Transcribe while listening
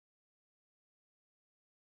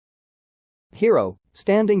HERO,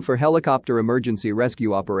 standing for Helicopter Emergency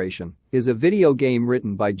Rescue Operation, is a video game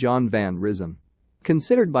written by John Van Risen.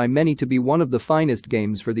 Considered by many to be one of the finest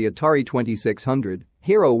games for the Atari 2600,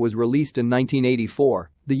 HERO was released in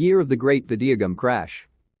 1984, the year of the great videogame crash.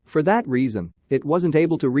 For that reason, it wasn't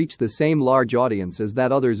able to reach the same large audience as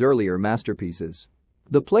that other's earlier masterpieces.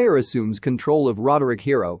 The player assumes control of Atari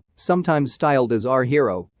HERO, sometimes styled as our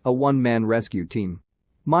Hero, a one-man rescue team.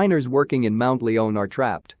 Miners working in Mount Leon are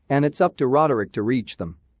trapped, and it's up to Roderick to reach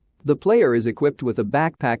them. The player is equipped with a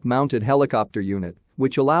backpack-mounted helicopter unit,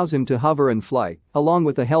 which allows him to hover and fly, along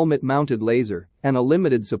with a helmet-mounted laser and a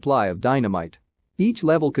limited supply of dynamite. Each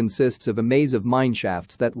level consists of a maze of mine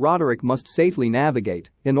shafts that Roderick must safely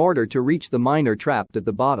navigate in order to reach the miner trapped at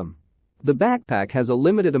the bottom. The backpack has a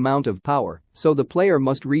limited amount of power, so the player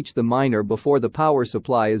must reach the miner before the power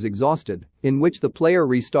supply is exhausted, in which the player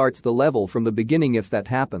restarts the level from the beginning if that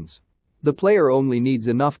happens. The player only needs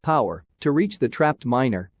enough power to reach the trapped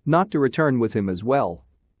miner, not to return with him as well.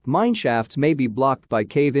 Mine shafts may be blocked by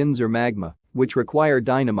cave-ins or magma, which require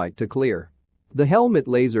dynamite to clear. The helmet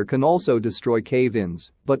laser can also destroy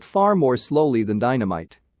cave-ins, but far more slowly than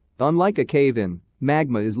dynamite. Unlike a cave-in,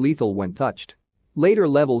 magma is lethal when touched. Later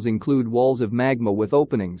levels include walls of magma with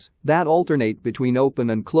openings that alternate between open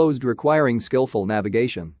and closed, requiring skillful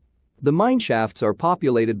navigation. The mine shafts are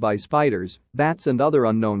populated by spiders, bats and other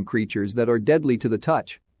unknown creatures that are deadly to the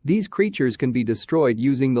touch. These creatures can be destroyed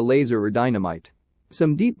using the laser or dynamite.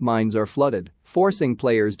 Some deep mines are flooded, forcing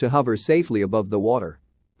players to hover safely above the water.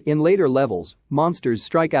 In later levels, monsters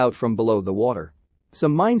strike out from below the water.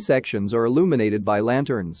 Some mine sections are illuminated by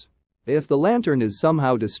lanterns. If the lantern is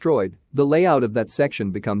somehow destroyed, the layout of that section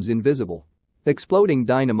becomes invisible. Exploding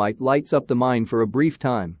dynamite lights up the mine for a brief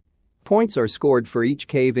time. Points are scored for each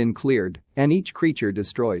cave-in cleared and each creature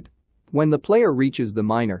destroyed. When the player reaches the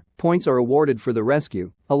miner, points are awarded for the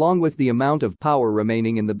rescue, along with the amount of power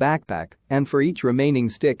remaining in the backpack and for each remaining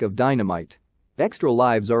stick of dynamite. Extra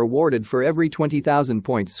lives are awarded for every 20,000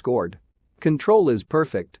 points scored. Control is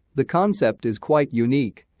perfect, the concept is quite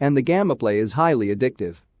unique, and the gameplay is highly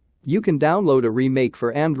addictive. You can download a remake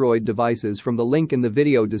for Android devices from the link in the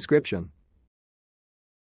video description.